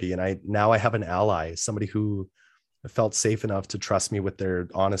opportunity. And I have an ally, somebody who felt safe enough to trust me with their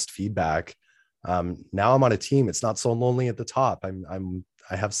honest feedback. Now I'm on a team. It's not so lonely at the top.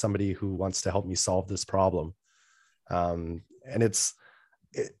 I have somebody who wants to help me solve this problem. And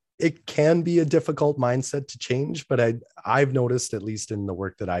it can be a difficult mindset to change, but I've noticed, at least in the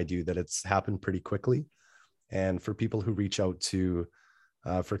work that I do, that it's happened pretty quickly. And for people who reach out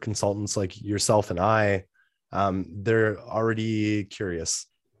for consultants like yourself and I, they're already curious.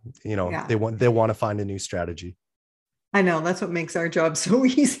 They want to find a new strategy. I know, that's what makes our job so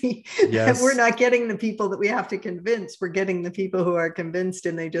easy. Yes. We're not getting the people that we have to convince. We're getting the people who are convinced,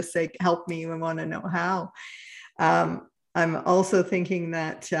 and they just say, help me, we want to know how. I'm also thinking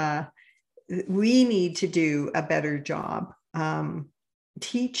that we need to do a better job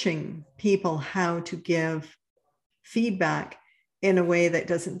teaching people how to give feedback in a way that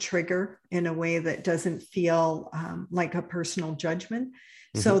doesn't trigger, in a way that doesn't feel like a personal judgment,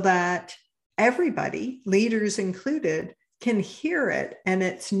 so that everybody, leaders included, can hear it and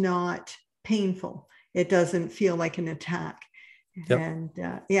it's not painful. It doesn't feel like an attack. Yep.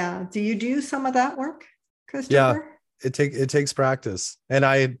 And do you do some of that work, Kristopher? Yeah, it takes practice. And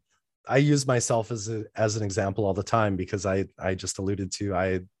I use myself as an example all the time, because I just alluded to,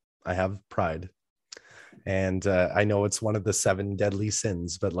 I have pride. And I know it's one of the 7 deadly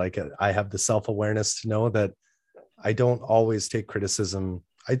sins, but I have the self-awareness to know that I don't always take criticism.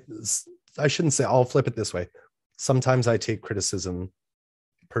 I shouldn't say, I'll flip it this way. Sometimes I take criticism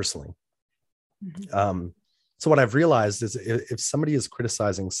personally. So what I've realized is, if somebody is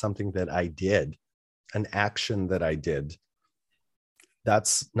criticizing something that I did, an action that I did,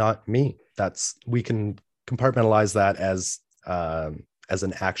 that's not me. We can compartmentalize that as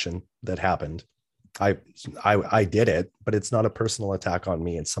an action that happened. I did it, but it's not a personal attack on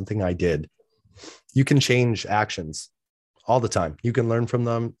me. It's something I did. You can change actions all the time. You can learn from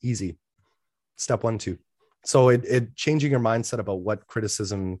them. Easy. Step 1, 2. So it changing your mindset about what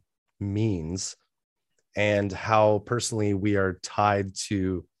criticism means and how personally we are tied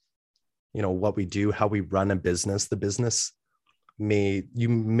to, what we do, how we run a business. The business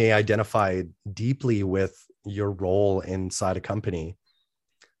may identify deeply with your role inside a company.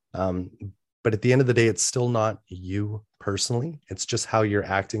 But at the end of the day, it's still not you personally. It's just how you're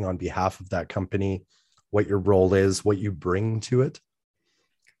acting on behalf of that company, what your role is, what you bring to it.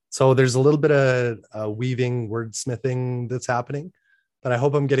 So there's a little bit of weaving, wordsmithing that's happening, but I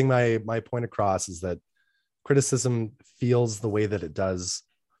hope I'm getting my point across, is that criticism feels the way that it does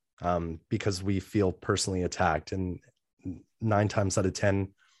because we feel personally attacked. And 9 times out of 10,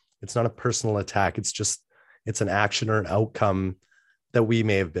 it's not a personal attack. It's an action or an outcome that we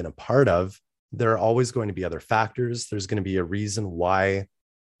may have been a part of. There are always going to be other factors. There's going to be a reason why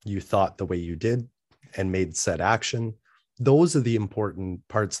you thought the way you did and made said action. Those are the important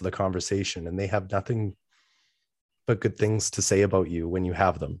parts of the conversation, and they have nothing but good things to say about you when you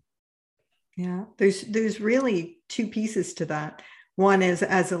have them. Yeah, there's really 2 pieces to that. One is,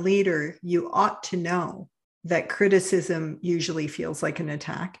 as a leader, you ought to know that criticism usually feels like an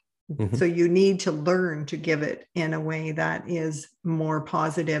attack. Mm-hmm. So you need to learn to give it in a way that is more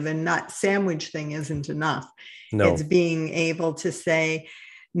positive, and not sandwich thing isn't enough. No. It's being able to say,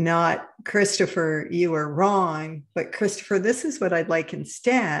 not Kristopher, you are wrong, but Kristopher, this is what I'd like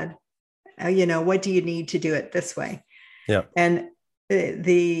instead. What do you need to do it this way? Yeah. And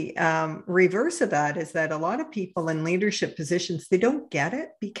the reverse of that is that a lot of people in leadership positions, they don't get it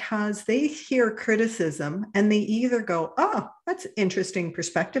because they hear criticism and they either go, oh, that's an interesting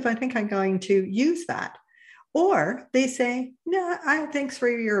perspective, I think I'm going to use that. Or they say, no, thanks for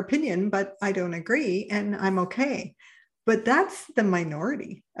your opinion, but I don't agree and I'm okay. But that's the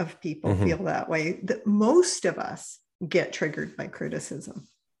minority of people feel that way. That most of us get triggered by criticism.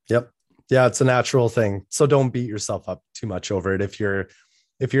 Yep. Yeah, it's a natural thing. So don't beat yourself up too much over it. If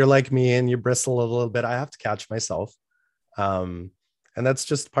you're like me and you bristle a little bit, I have to catch myself. And that's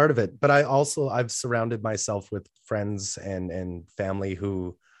just part of it. But I've surrounded myself with friends and family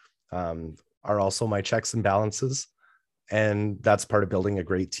who are also my checks and balances. And that's part of building a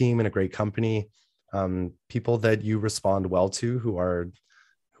great team and a great company. People that you respond well to, who are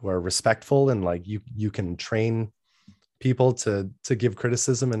respectful, and like you can train people to give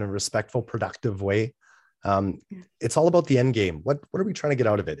criticism in a respectful, productive way. It's all about the end game. What are we trying to get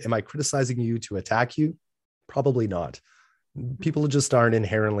out of it? Am I criticizing you to attack you? Probably not. People just aren't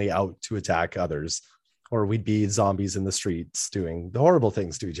inherently out to attack others, or we'd be zombies in the streets doing the horrible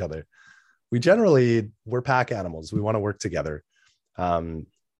things to each other. We're pack animals. We want to work together.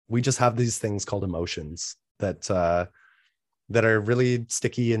 We just have these things called emotions that are really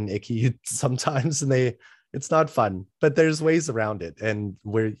sticky and icky sometimes, and it's not fun, but there's ways around it. And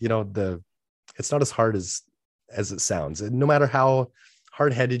it's not as hard as it sounds. And no matter how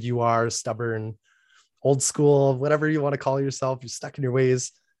hard-headed you are, stubborn, old school, whatever you want to call yourself, you're stuck in your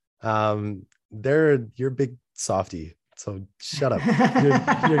ways. You're a big softy. So shut up.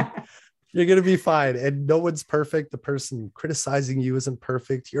 You're going to be fine. And no one's perfect. The person criticizing you isn't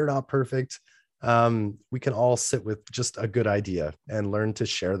perfect. You're not perfect. We can all sit with just a good idea and learn to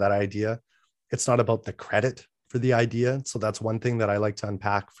share that idea. It's not about the credit for the idea. So that's one thing that I like to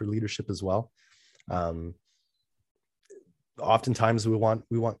unpack for leadership as well. Oftentimes we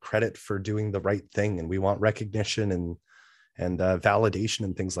want credit for doing the right thing, and we want recognition and validation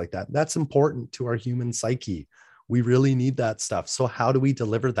and things like that. That's important to our human psyche. We really need that stuff. So how do we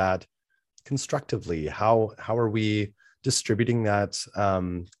deliver that constructively? How are we distributing that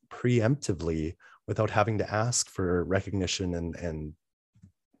preemptively without having to ask for recognition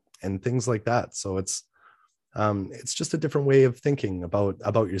and things like that? So it's just a different way of thinking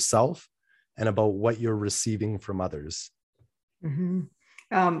about yourself and about what you're receiving from others. Mm-hmm.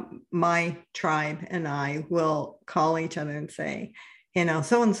 My tribe and I will call each other and say,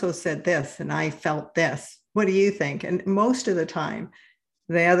 so-and-so said this and I felt this. What do you think? And most of the time,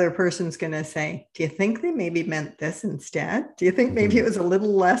 the other person's going to say, do you think they maybe meant this instead? Do you think maybe it was a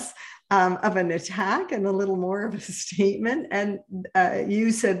little less of an attack and a little more of a statement? And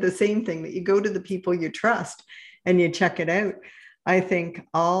you said the same thing, that you go to the people you trust and you check it out. I think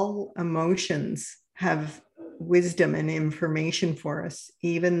all emotions have wisdom and information for us,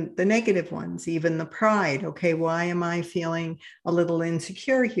 even the negative ones, even the pride. Okay, why am I feeling a little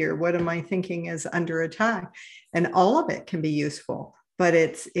insecure here? What am I thinking is under attack? And all of it can be useful. But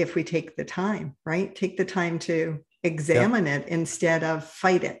it's if we take the time, right? Take the time to examine it instead of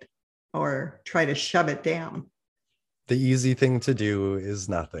fight it or try to shove it down. The easy thing to do is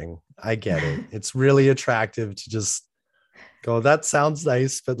nothing. I get it. It's really attractive to just go, that sounds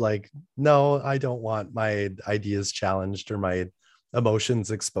nice, but like, no, I don't want my ideas challenged or my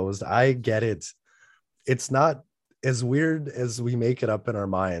emotions exposed. I get it. It's not as weird as we make it up in our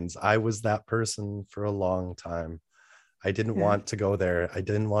minds. I was that person for a long time. I didn't want to go there. I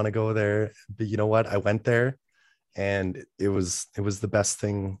didn't want to go there. But you know what? I went there, and it was the best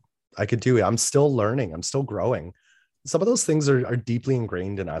thing I could do. I'm still learning. I'm still growing. Some of those things are deeply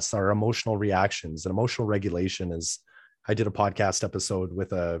ingrained in us. Our emotional reactions and emotional regulation is. I did a podcast episode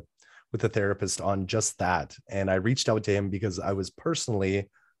with a therapist on just that. And I reached out to him because I was personally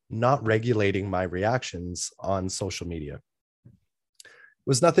not regulating my reactions on social media. It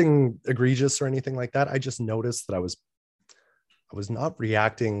was nothing egregious or anything like that. I just noticed that I was not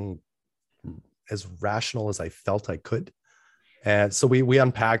reacting as rational as I felt I could. And so we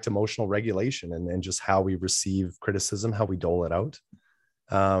unpacked emotional regulation and just how we receive criticism, how we dole it out.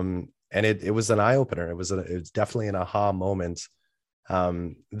 And it was an eye opener. It was definitely an aha moment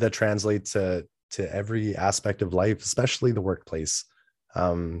that translates to every aspect of life, especially the workplace.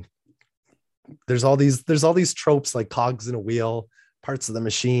 There's all these tropes like cogs in a wheel, parts of the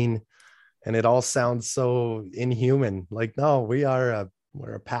machine, and it all sounds so inhuman. Like, no, we're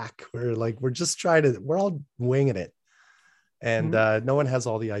a pack. We're all winging it. And no one has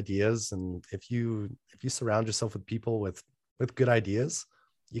all the ideas. And if you surround yourself with people with good ideas,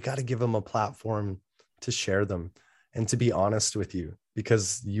 you got to give them a platform to share them and to be honest with you,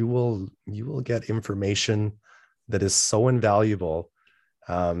 because you will get information that is so invaluable.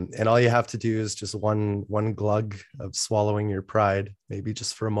 And all you have to do is just one glug of swallowing your pride, maybe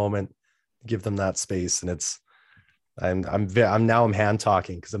just for a moment, give them that space. And I'm hand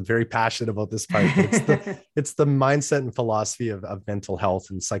talking because I'm very passionate about this part. It's the mindset and philosophy of mental health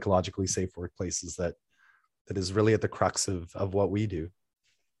and psychologically safe workplaces that is really at the crux of what we do.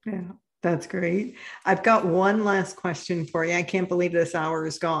 Yeah, that's great. I've got one last question for you. I can't believe this hour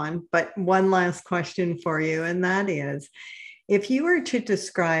is gone, but one last question for you. And that is, if you were to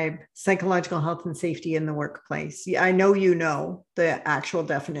describe psychological health and safety in the workplace, I know you know the actual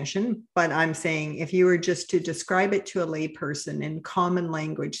definition, but I'm saying if you were just to describe it to a layperson in common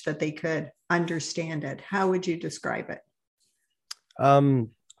language that they could understand it, how would you describe it?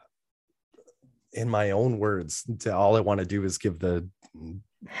 In my own words, all I want to do is give the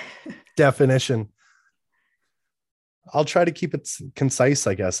definition. I'll try to keep it concise,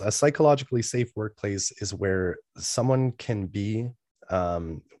 I guess. A psychologically safe workplace is where someone can be,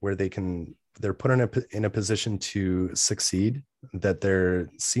 where they're put in a position to succeed, that they're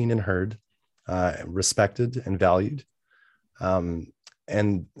seen and heard, respected and valued,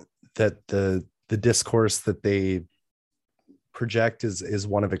 and that the discourse that they project is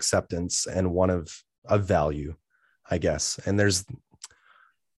one of acceptance and one of value, I guess. And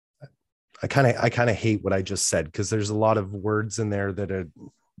I kind of hate what I just said, because there's a lot of words in there that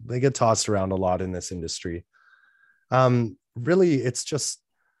they get tossed around a lot in this industry. Really, it's just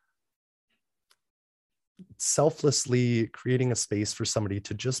selflessly creating a space for somebody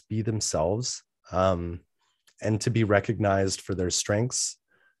to just be themselves, and to be recognized for their strengths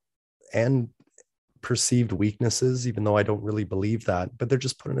and perceived weaknesses, even though I don't really believe that, but they're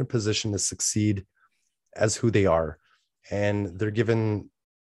just put in a position to succeed as who they are. And they're given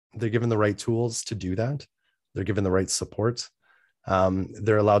the right tools to do that. They're given the right support.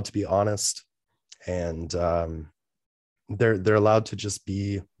 They're allowed to be honest, and they're allowed to just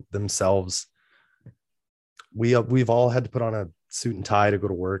be themselves. We've all had to put on a suit and tie to go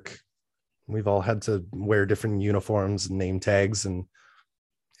to work. We've all had to wear different uniforms and name tags, and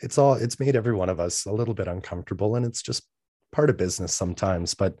it's made every one of us a little bit uncomfortable, and it's just part of business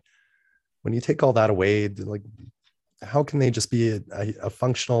sometimes. But when you take all that away, like, how can they just be a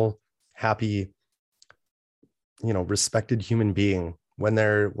functional, happy, respected human being when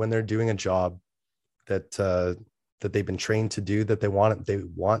they're doing a job that they've been trained to do, that they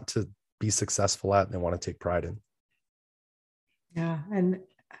want to be successful at, and they want to take pride in? Yeah, and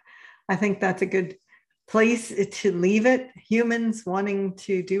I think that's a good place to leave it. Humans wanting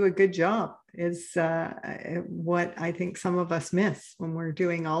to do a good job is what I think some of us miss when we're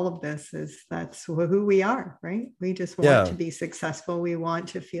doing all of this. Is that's who we are, right? We just want to be successful. We want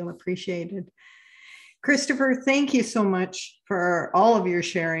to feel appreciated. Kristopher, thank you so much for all of your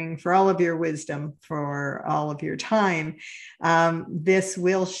sharing, for all of your wisdom, for all of your time. This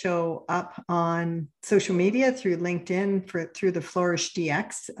will show up on social media through LinkedIn, through the Flourish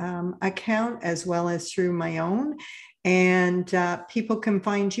DX account, as well as through my own. And people can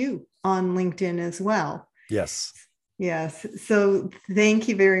find you on LinkedIn as well. Yes. Yes. So thank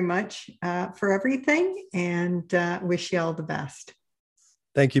you very much for everything, and wish you all the best.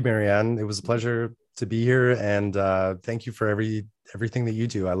 Thank you, Marianne. It was a pleasure to be here, and thank you for everything that you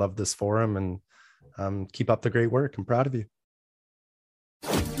do. I love this forum, and keep up the great work. I'm proud of you.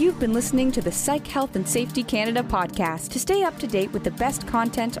 You've been listening to the Psych Health and Safety Canada podcast. To stay up to date with the best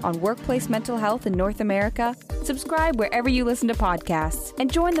content on workplace mental health in North America, subscribe wherever you listen to podcasts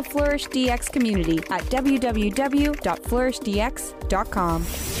and join the Flourish DX community at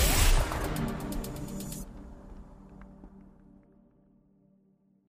www.flourishdx.com.